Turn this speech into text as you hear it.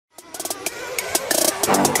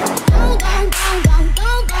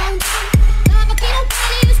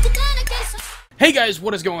Hey guys,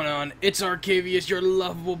 what is going on? It's Arcaviouse, your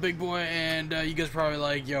lovable big boy, and you guys are probably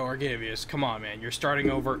like, yo, Arcaviouse, come on, man, you're starting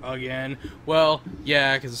over again. Well,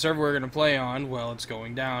 yeah, because the server we're going to play on, well, it's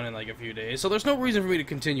going down in like a few days, so there's no reason for me to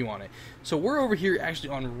continue on it. So we're over here actually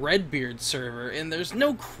on Redbeard's server, and there's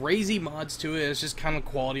no crazy mods to it, it's just kind of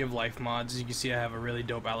quality of life mods. As you can see, I have a really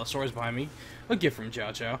dope Allosaurus behind me, a gift from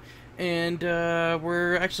Chow Chow, and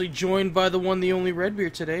we're actually joined by the one, the only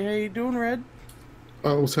Redbeard today. How you doing, Red?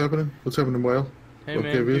 Oh, what's happening? What's happening, Whale? Hey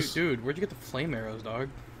man, dude, where'd you get the flame arrows, dog?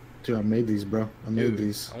 Dude, I made these, bro. I made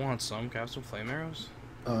these. I want some. Can I have some flame arrows?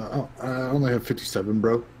 I only have 57,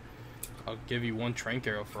 bro. I'll give you one trank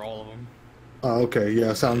arrow for all of them. Oh, okay.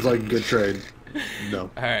 Yeah, sounds like a good trade. No.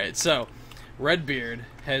 Alright, so, Redbeard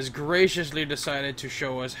has graciously decided to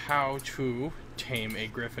show us how to tame a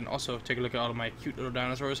griffin. Also, take a look at all of my cute little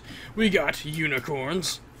dinosaurs. We got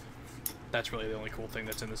unicorns. That's really the only cool thing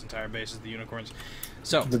that's in this entire base is the unicorns.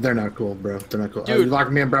 So they're not cool, bro. They're not cool. Dude. Oh, you locked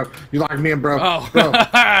me in, bro. You locked me in, bro. Oh,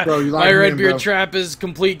 bro, you locked my me Redbeard in, bro. trap is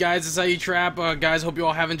complete, guys. This is how you trap. Guys, hope you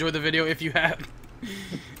all have enjoyed the video. If you have,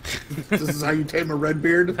 This is how you tame a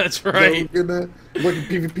Redbeard. That's right. Looking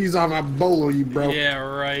PvPs off, I bolo you, bro. Yeah,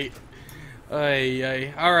 right.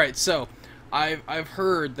 Alright, so I've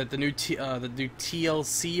heard that the new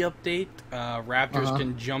TLC update, raptors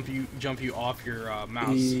can jump you off your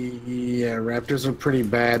mouse. Yeah, raptors are pretty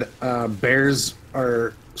bad. Bears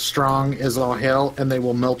are strong as all hell, and they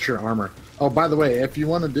will melt your armor. Oh, by the way, if you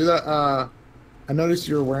want to do that, I noticed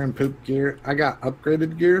you were wearing poop gear. I got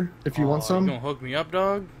upgraded gear. If you want some, you gonna hook me up,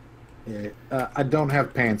 dog? Yeah. I don't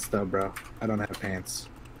have pants though, bro. I don't have pants.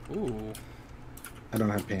 Ooh. I don't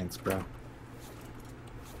have pants, bro.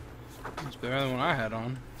 It's better than what I had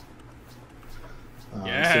on.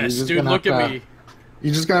 Yes, so dude, look at me.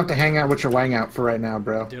 You're just gonna have to hang out with your wang out for right now,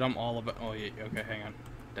 bro. Dude, I'm all about. Oh yeah, okay, hang on.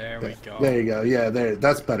 There we go. There you go. Yeah, there.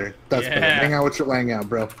 That's better. That's better. Hang out with your wang out,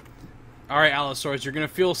 bro. All right, Allosaurus, you're gonna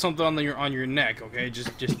feel something on your neck, okay?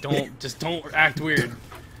 Just don't act weird.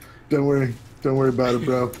 Don't worry about it,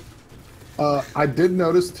 bro. I did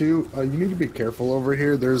notice too. You need to be careful over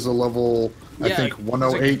here. There's a level, I think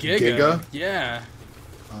 108 Giga. Yeah.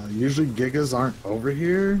 Usually Gigas aren't over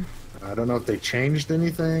here. I don't know if they changed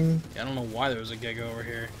anything. Yeah, I don't know why there was a Giga over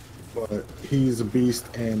here. But he's a beast,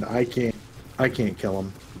 and I can't kill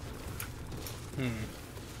him.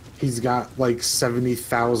 He's got like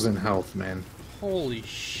 70,000 health, man. Holy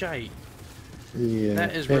shite. Yeah.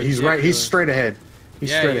 That is ridiculous. He's right. He's straight ahead.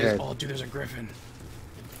 He's straight ahead. Oh, dude, there's a griffin.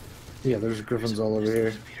 Yeah, there's griffins all over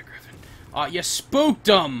here. You spooked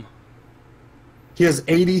him. He has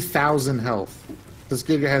 80,000 health. This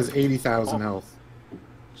Giga has 80,000 health.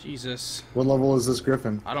 Jesus. What level is this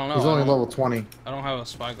griffin? I don't know. He's only level 20. I don't have a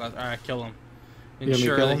spyglass. Alright, kill him.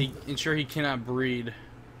 Ensure he cannot breed.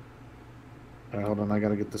 Alright, hold on. I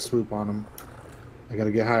gotta get the swoop on him. I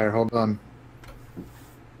gotta get higher. Hold on.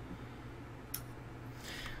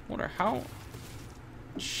 Wonder how.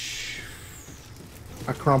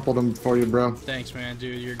 I crumpled him for you, bro. Thanks, man,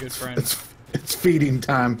 dude. You're a good friend. It's feeding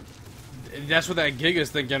time. That's what that Giga's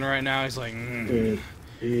thinking right now. He's like, Dude,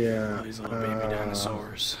 yeah. Oh, these little baby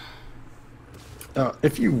dinosaurs.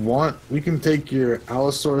 If you want, we can take your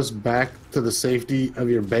Allosaurus back to the safety of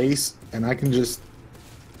your base, and I can now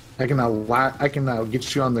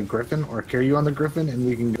get you on the Griffin or carry you on the Griffin, and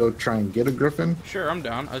we can go try and get a Griffin. Sure, I'm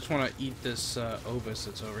down. I just want to eat this Ovis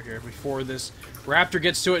that's over here before this raptor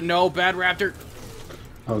gets to it. No, bad raptor.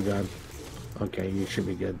 Oh god. Okay, you should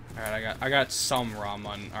be good. All right, I got some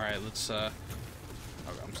ramen. All right, let's. Okay,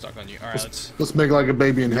 I'm stuck on you. All right, let's make like a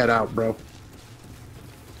baby and head out, bro.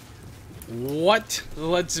 What?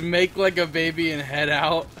 Let's make like a baby and head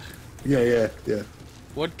out. Yeah.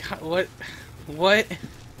 What?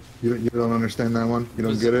 You don't understand that one? You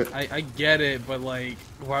don't get it? I get it, but like,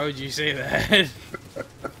 why would you say that?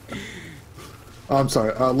 Oh, I'm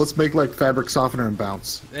sorry. Let's make like fabric softener and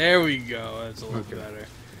bounce. There we go. That's a little better.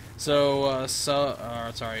 So,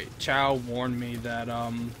 sorry. Chow warned me that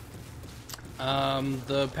the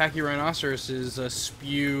Pachyrhinoceroses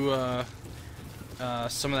spew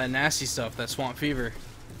some of that nasty stuff, that swamp fever.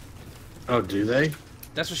 Oh, do they?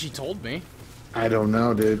 That's what she told me. I don't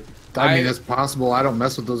know, dude. I mean, it's possible. I don't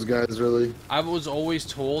mess with those guys really. I was always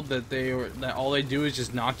told that all they do is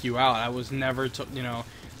just knock you out. I was never, they're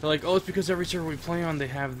like, oh, it's because every server we play on they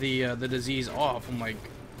have the disease off. I'm like,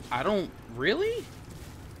 I don't really.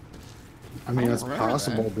 I mean, that's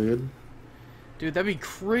possible, dude. Dude, that'd be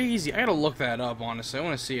crazy. I gotta look that up, honestly. I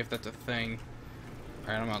want to see if that's a thing.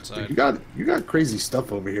 Alright, I'm outside. Dude, you got crazy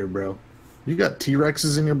stuff over here, bro. You got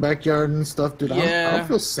T-Rexes in your backyard and stuff, dude. Yeah. I don't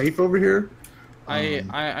feel safe over here.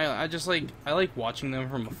 I just like I like watching them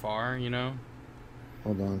from afar, you know.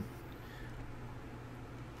 Hold on.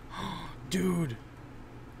 Dude,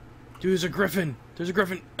 there's a Griffin. There's a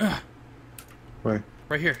Griffin. Ugh. Where?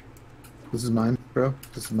 Right here. This is mine, bro.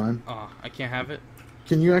 This is mine. I can't have it.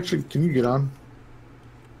 Can you get on?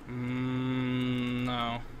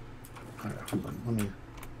 No. Alright, hold on. Let me.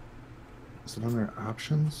 Is it under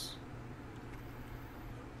options?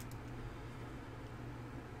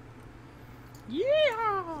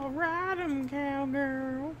 Yeah, ride 'em,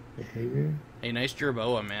 cowgirl. Behavior. Hey, nice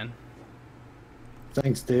jerboa, man.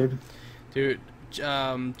 Thanks, dude. Dude,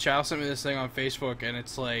 Chow sent me this thing on Facebook, and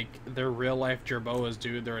it's like they're real life jerboas,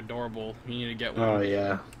 dude. They're adorable. You need to get one. Oh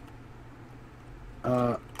yeah.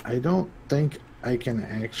 I don't think I can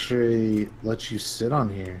actually let you sit on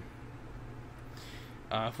here.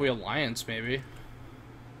 If we alliance, maybe.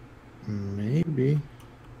 Maybe.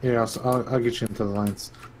 Yeah, I'll get you into the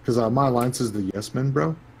alliance. Because my alliance is the Yes Men,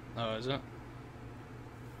 bro. Oh, is it?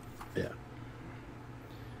 Yeah.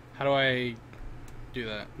 How do I do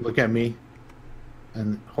that? Look at me.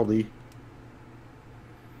 And hold E.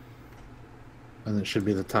 And it should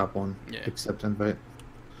be the top one. Yeah. Accept invite.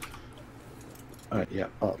 Alright, yeah.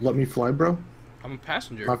 Let me fly, bro. I'm a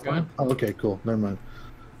passenger. Am I Go flying? ahead. Oh, okay, cool. Never mind.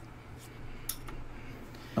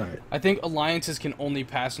 Alright. I think alliances can only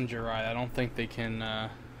passenger ride. I don't think they can.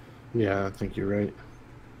 Yeah, I think you're right.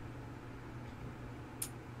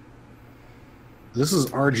 This is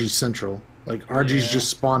RG Central. Like, RG's Yeah. just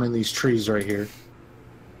spawning these trees right here.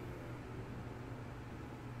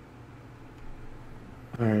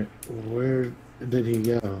 Alright, where did he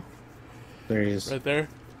go? There he is. Right there.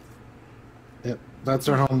 Yep, that's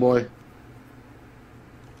our homeboy.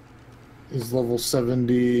 He's level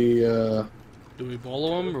 70, Do we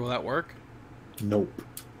bolo him, or will that work? Nope.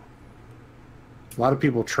 A lot of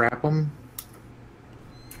people trap him.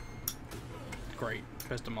 Great.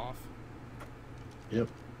 Pissed him off. Yep.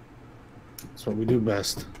 That's what we do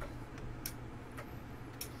best.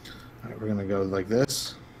 Alright, we're gonna go like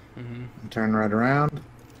this. Mm-hmm. And turn right around.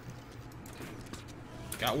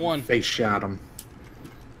 Got one. Face shot him.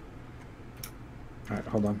 Alright,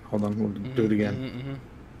 hold on. We'll do it again. Mm-hmm.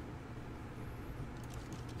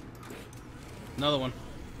 Another one.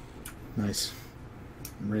 Nice.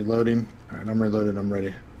 I'm reloading. Alright, I'm reloaded. I'm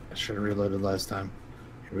ready. I should have reloaded last time.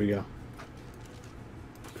 Here we go.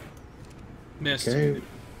 Missed. Okay.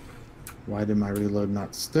 Why did my reload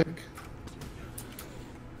not stick?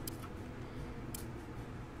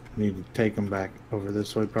 Need to take him back over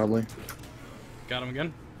this way, probably. Got him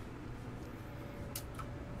again.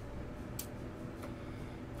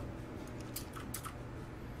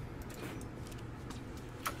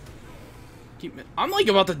 I'm like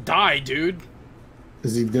about to die, dude.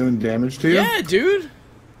 Is he doing damage to you? Yeah, dude.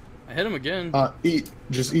 I hit him again. Eat.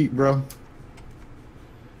 Just eat, bro.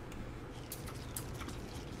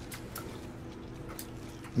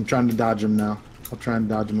 I'm trying to dodge him now. I'll try and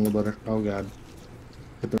dodge him a little better. Oh, God.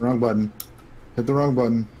 Hit the wrong button. Hit the wrong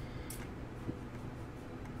button.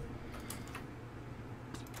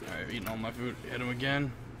 Alright, eating all my food. Hit him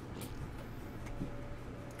again.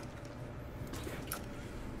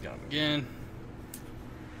 Got him again.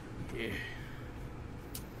 Yeah.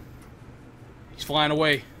 He's flying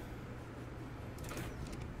away.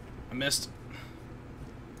 I missed.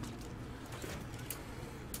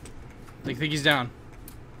 Think he's down.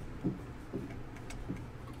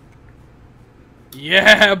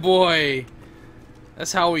 Yeah, boy.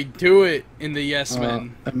 That's how we do it in the Yes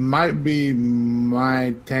Men. It might be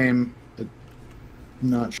my tame.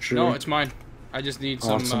 Not sure. No, it's mine. I just need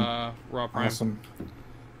some Awesome. raw prime. Awesome.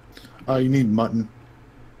 Oh, you need mutton.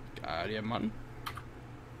 Do you have mutton?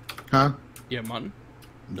 Huh? You have mutton?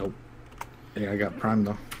 Nope. Yeah, I got prime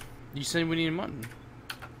though. You said we needed mutton.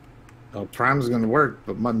 Oh, prime's gonna work,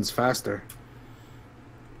 but mutton's faster.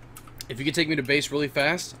 If you could take me to base really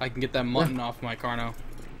fast, I can get that mutton off my car now.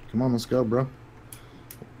 Come on, let's go, bro.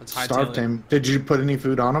 Let's hightail Starve it. tame. Did you put any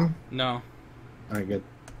food on him? No. Alright, good.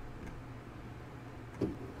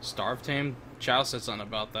 Starve tame? Chow said something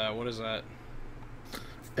about that. What is that?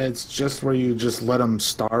 It's just where you just let them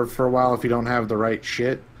starve for a while if you don't have the right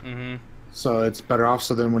shit. Mm-hmm. So it's better off.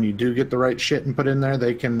 So then when you do get the right shit and put in there,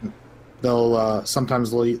 they'll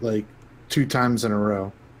sometimes they'll eat like 2 times in a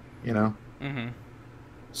row, you know? Mm-hmm.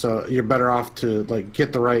 So you're better off to like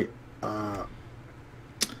get the right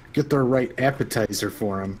appetizer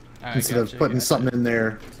for them instead of putting something in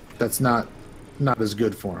there that's not as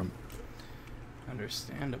good for them.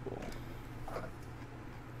 Understandable.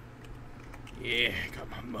 Yeah, got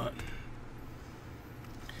my mutton.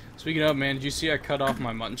 Speaking of, man, did you see I cut off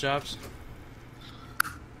my mutton chops?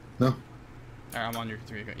 No. Alright, I'm on your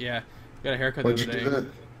 3. Yeah. Got a haircut Why'd the you other do day.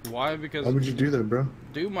 that? Why? Because Why would you do that, bro?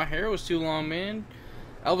 dude, my hair was too long, man.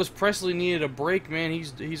 Elvis Presley needed a break, man.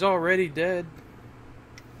 He's already dead.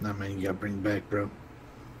 Nah, man, you gotta bring it back, bro.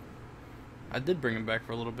 I did bring him back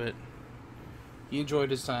for a little bit. He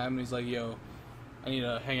enjoyed his time, and he's like, "Yo, I need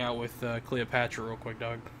to hang out with Cleopatra real quick,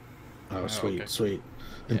 dog." Oh, sweet, okay. sweet.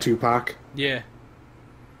 And Yeah. Tupac? Yeah.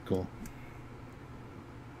 Cool.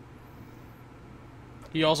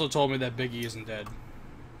 He also told me that Biggie isn't dead.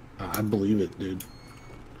 I believe it, dude.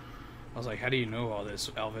 I was like, "How do you know all this,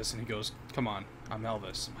 Elvis?" And he goes, "Come on, I'm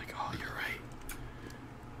Elvis." I'm like, "Oh, you're right."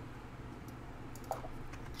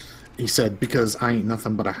 He said, because I ain't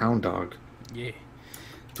nothing but a hound dog. Yeah.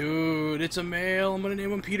 Dude, it's a male. I'm gonna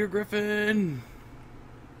name him Peter Griffin.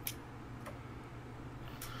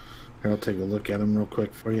 Here, I'll take a look at him real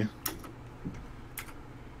quick for you.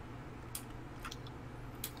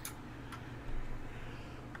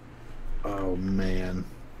 Oh, man.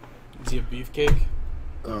 Is he a beefcake?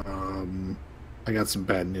 I got some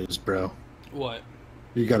bad news, bro. What?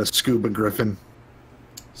 You got a scuba griffin.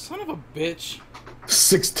 Son of a bitch.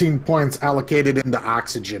 16 points allocated into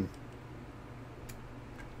oxygen.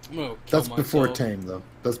 I'm gonna kill That's myself. before tame, though.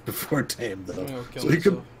 That's before tame, though. I'm gonna kill So he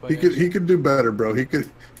could, myself by he could do better, bro. He could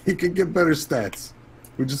get better stats.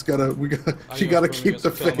 You gotta keep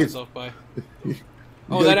the faith.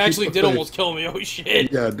 Oh, that actually did almost kill me. Oh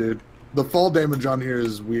shit. Yeah, dude. The fall damage on here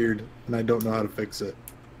is weird, and I don't know how to fix it.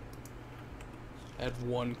 I had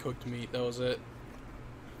one cooked meat. That was it.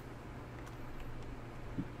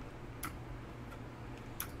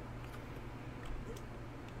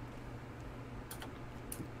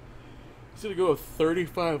 He's gonna go with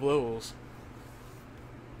 35 levels.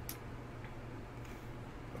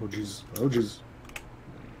 Oh jeez. Oh jeez.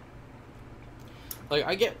 Like,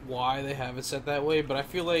 I get why they have it set that way, but I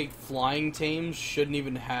feel like flying tames shouldn't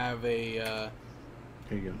even have a Here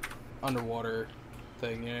you go. underwater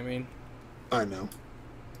thing, you know what I mean? I know.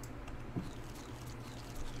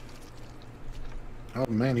 Oh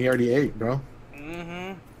man, he already ate, bro.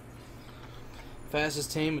 Mm-hmm.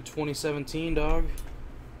 Fastest tame of 2017, dog.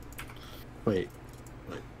 Wait,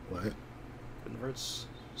 what? Converts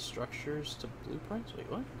structures to blueprints? Wait,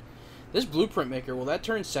 what? This blueprint maker, will that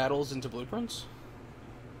turn saddles into blueprints?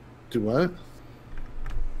 Do what?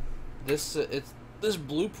 This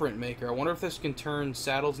blueprint maker. I wonder if this can turn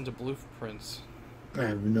saddles into blueprints. I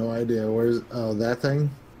have no idea. Where's that thing?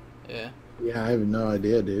 Yeah. Yeah, I have no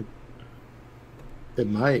idea, dude. It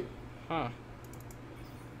might. Huh.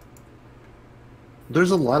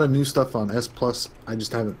 There's a lot of new stuff on S Plus. I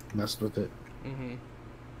just haven't messed with it. Mm-hmm.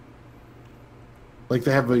 Like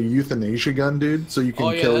they have a euthanasia gun, dude, so you can Oh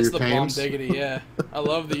yeah, kill that's your the bomb tames. diggity. Yeah, I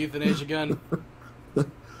love the euthanasia gun.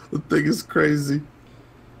 The thing is crazy.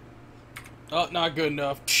 Oh, not good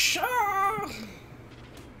enough. Oh,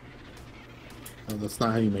 that's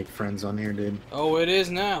not how you make friends on here, dude. Oh, it is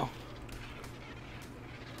now.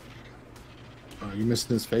 Oh, you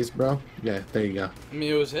missing his face, bro? Yeah, there you go. I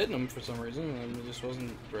mean, it was hitting him for some reason, and it just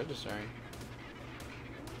wasn't registering.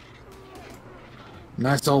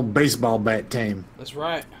 Nice old baseball bat tame. That's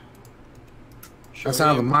right. That's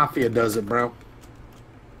how the mafia does it, bro.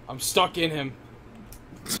 I'm stuck in him.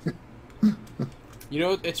 You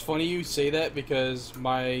know, it's funny you say that because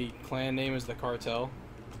my clan name is the Cartel.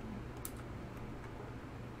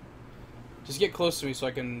 Just get close to me so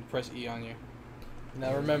I can press E on you.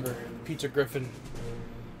 Now remember, Peter Griffin,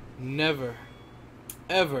 never,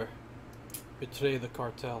 ever betray the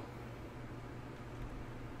Cartel.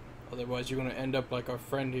 Otherwise you're going to end up like our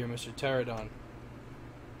friend here, Mr. Pterodon.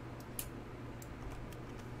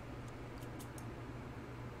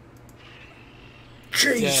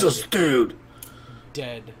 Jesus, dude!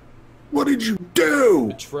 Dead. What did you do?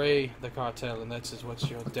 Betray the Cartel, and that's what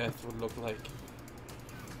your death would look like.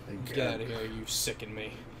 Get out of here, you sicken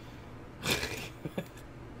me.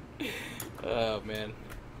 Oh, man.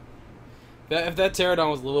 If that Pterodon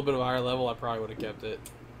was a little bit of a higher level, I probably would have kept it.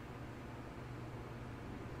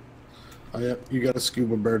 Oh, yep, you got a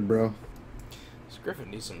scuba bird, bro. This Griffin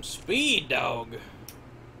needs some speed, dog.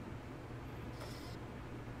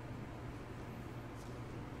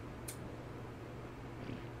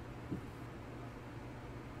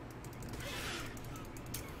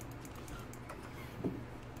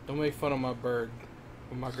 Don't make fun of my bird,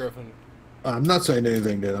 or my Griffin. I'm not saying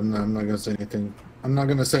anything, dude. I'm not gonna say anything. I'm not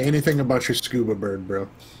gonna say anything about your scuba bird, bro.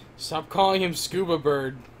 Stop calling him Scuba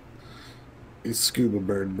Bird. He's scuba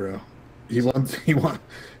bird, bro. He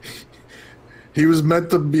was meant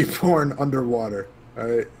to be born underwater. All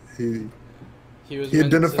right. He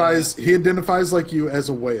identifies like you as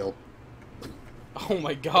a whale. Oh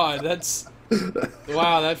my God, that's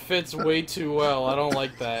Wow, that fits way too well. I don't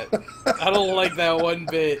like that. I don't like that one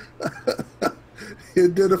bit. He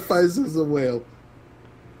identifies as a whale.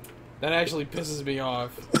 That actually pisses me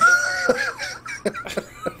off.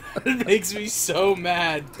 It makes me so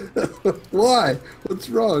mad. Why? What's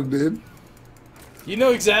wrong, dude? You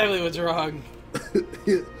know exactly what's wrong.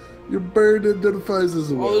 Your bird identifies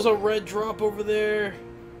as a whale. Oh, there's a red drop over there.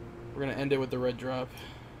 We're gonna end it with the red drop.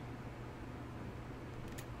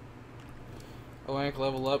 Oank,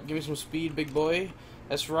 level up. Give me some speed, big boy.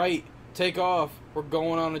 That's right. Take off. We're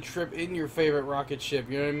going on a trip in your favorite rocket ship.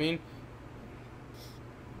 You know what I mean?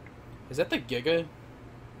 Is that the Giga?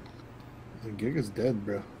 The Giga's dead,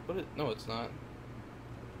 bro. What? No, it's not.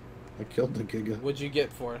 I killed the Giga. What'd you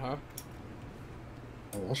get for it, huh?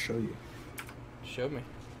 Oh, I'll show you. Show me.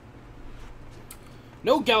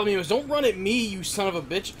 No, Gallimimus, don't run at me, you son of a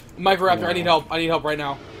bitch. Microraptor, I need help. I need help right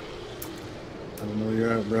now. I don't know where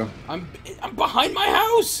you're at, bro. I'm behind my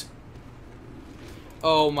house!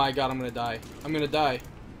 Oh my god, I'm gonna die. I'm gonna die.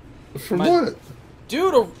 From what?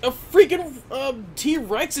 Dude, a freaking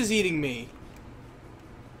T-Rex is eating me.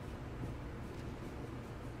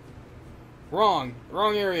 Wrong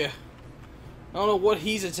area. I don't know what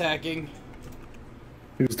he's attacking.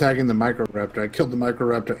 He was attacking the Microraptor. I killed the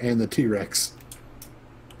Microraptor and the T-Rex.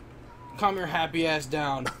 Calm your happy ass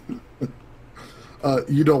down.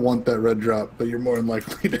 You don't want that red drop, but you're more than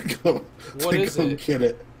likely to go, get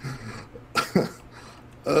it.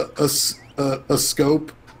 A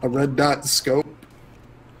scope, a red dot scope,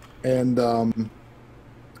 and a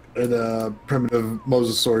primitive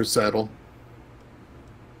mosasaurus saddle.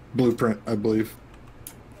 Blueprint, I believe.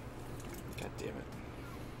 God damn it.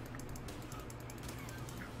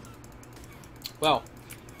 Well,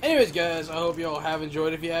 anyways, guys, I hope you all have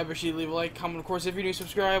enjoyed. If you have, be sure to leave a like, comment, of course, if you're new,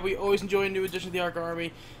 subscribe. We always enjoy a new addition to the Arc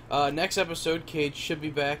Army. Next episode, Cage should be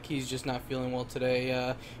back. He's just not feeling well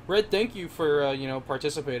today. Red, thank you for, you know,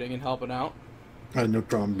 participating and helping out. No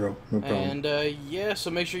problem, bro. No problem. And, yeah, so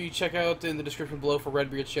make sure you check out in the description below for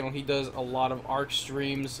Redbeard's channel. He does a lot of ARC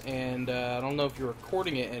streams, and I don't know if you're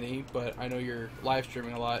recording it any, but I know you're live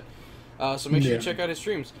streaming a lot. So make sure you check out his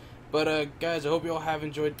streams. But, guys, I hope you all have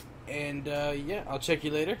enjoyed, and, yeah, I'll check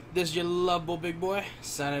you later. This is your lovable big boy,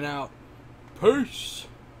 signing out. Peace!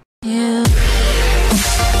 Yeah.